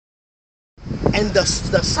And the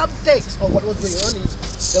subtext of what was going on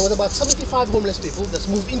is there was about 75 homeless people that's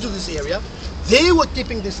moved into this area. They were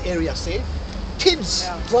keeping this area safe. Kids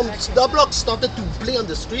from the block started to play on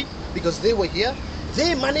the street because they were here.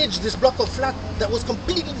 They managed this block of flat that was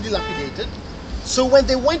completely dilapidated. So when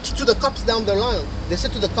they went to the cops down the line, they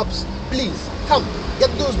said to the cops, please come, get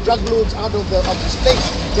those drug loads out of this place,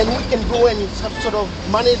 then we can go and sort of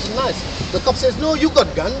manage nice. The cop says, no, you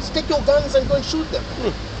got guns, take your guns and go and shoot them.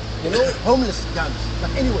 You know, homeless guns.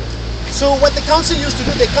 But anyway, so what the council used to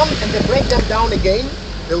do, they come and they break them down again.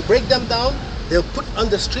 They'll break them down, they'll put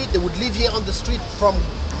on the street, they would live here on the street from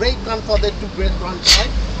great-grandfather to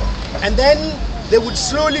great-grandchild. And then they would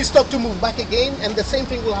slowly start to move back again, and the same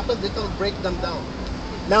thing will happen, they can break them down.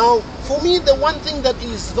 Now, for me, the one thing that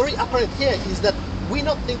is very apparent here is that we're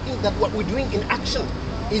not thinking that what we're doing in action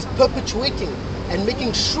is perpetuating and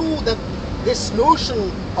making sure that this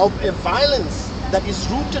notion of a violence that is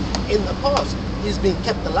rooted in the past is being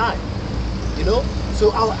kept alive, you know?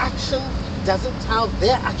 So our action doesn't have,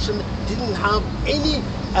 their action didn't have any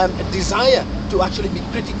desire to actually be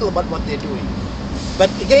critical about what they're doing. But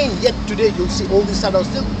again, yet today you'll see all these adults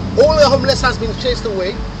still, all the homeless has been chased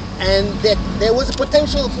away, and that there was a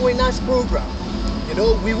potential for a nice program. You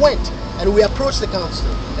know, we went and we approached the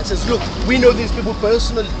council and says, look, we know these people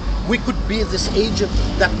personally. We could be this agent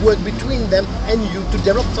that worked between them and you to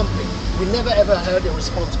develop something. We never ever heard a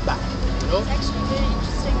response back. You know? It's actually very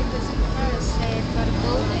interesting because in Paris they've got a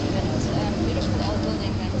building that beautiful old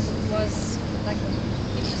building that was like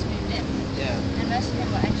it just moved in. Yeah. And most of them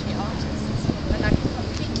were actually artists, but like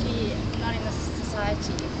completely not in the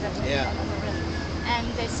society. Yeah. And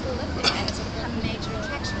they still live there, and it's become a major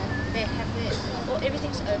attraction. And they have well,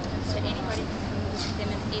 everything's open, so anybody can come visit them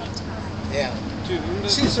at any time. Yeah.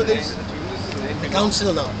 See, so there's the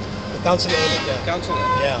council now. The council. Council.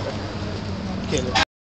 Yeah. Okay.